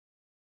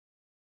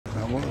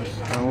No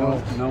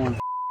one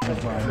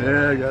invited.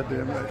 Yeah,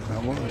 goddamn right. No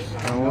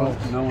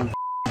one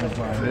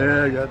invited.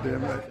 Yeah,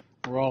 goddamn right.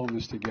 We're all in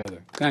this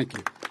together. Thank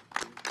you.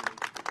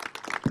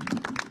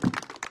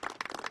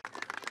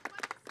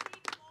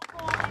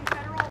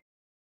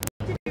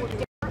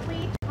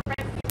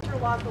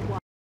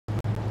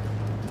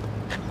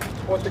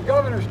 What the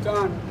governor's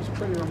done is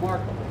pretty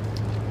remarkable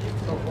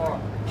so far. I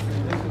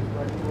mean, this is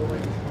like really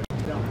what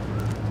he's done.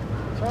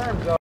 In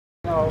terms of,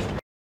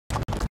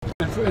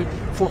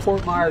 for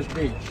Fort Myers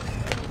Beach,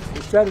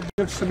 instead of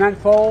doing cement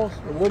poles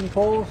or wooden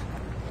poles,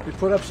 we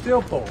put up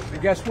steel poles.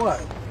 And guess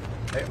what?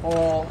 They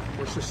all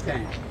were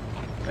sustained.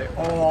 They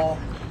all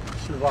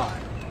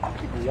survived.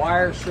 The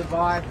wires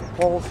survived, the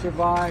poles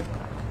survived.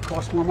 It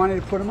cost more money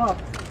to put them up,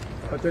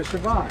 but they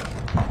survived.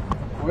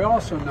 We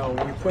also know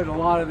we put a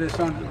lot of this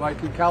under,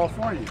 like in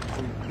California,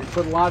 we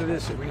put a lot of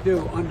this that we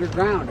do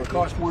underground. It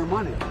costs more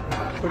money.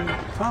 Put it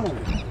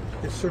tunneling.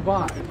 It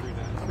survived.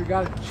 We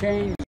got to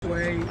change the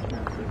way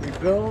we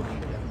build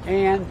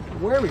and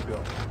where we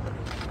build.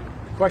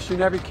 The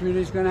question every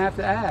community is going to have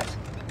to ask: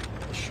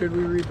 should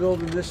we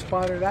rebuild in this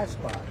spot or that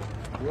spot?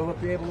 Will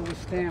it be able to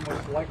withstand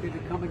what's likely to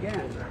come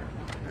again?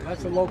 And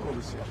that's a local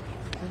decision.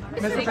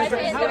 Mr.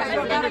 President,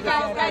 we gotta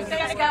go, guys. We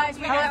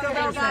gotta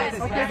go, guys.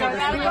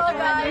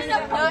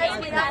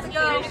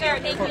 They're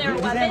taking their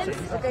weapons.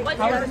 What's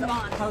your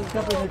response? How's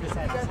Governor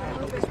DeSantis?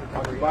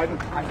 Biden?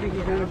 I think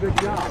he's done a good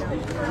job.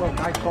 Look,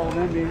 I called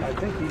him, I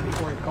think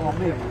before he called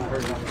me when I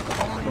heard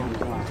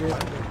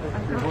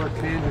we work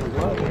hand in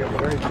glove. We have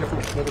very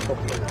different political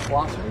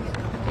philosophies.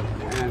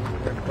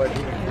 But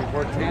we've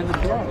worked hand in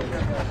glove.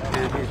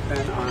 And he's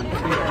been on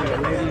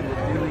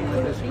dealing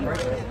with this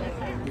crisis.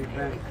 We've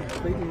been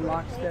completely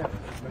lockstep,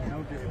 but no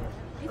difference.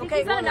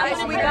 Okay,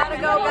 guys, we gotta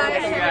go,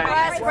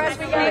 guys. Press,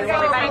 we gotta go.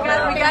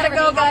 We gotta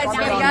go, guys. We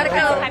gotta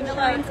go.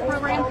 Loans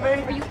program.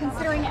 Are you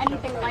considering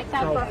anything like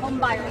that for home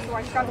buyers who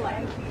are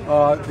struggling?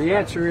 The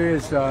answer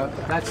is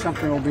that's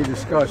something that will be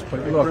discussed.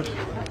 But look,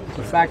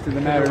 the fact of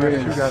the matter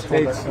is,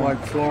 states like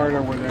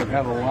Florida, where they've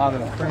had a lot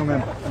of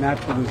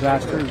natural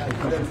disasters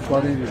because of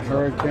flooding and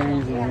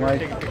hurricanes and the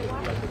like,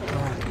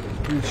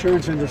 the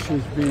insurance industry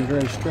is being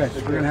very stretched.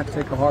 We're going to have to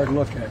take a hard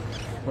look at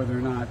whether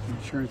or not the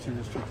insurance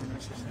industry can be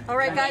sustained. All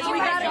right, guys, we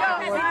gotta go.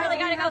 We really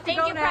gotta go.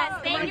 Thank you,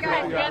 press. Thank you,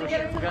 press. Behind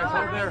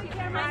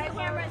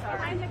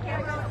the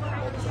camera.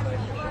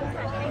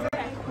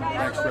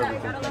 Thanks for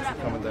everything. Thanks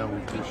for coming down. We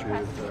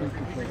appreciate it.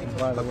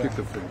 I'll keep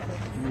the food.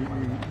 You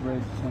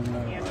raised some,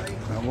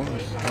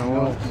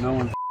 No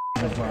one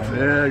invited.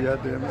 Yeah,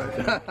 goddamn right.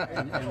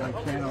 And I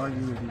can't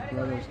argue with your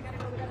brothers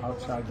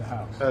outside the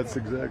house. That's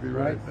exactly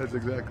right. That's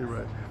exactly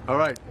right. All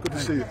right. Good to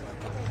see you.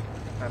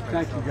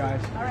 Thank you,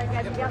 guys. All right,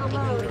 guys, we gotta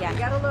load. We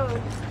gotta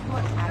load.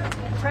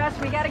 Press,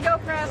 we gotta go,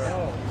 press.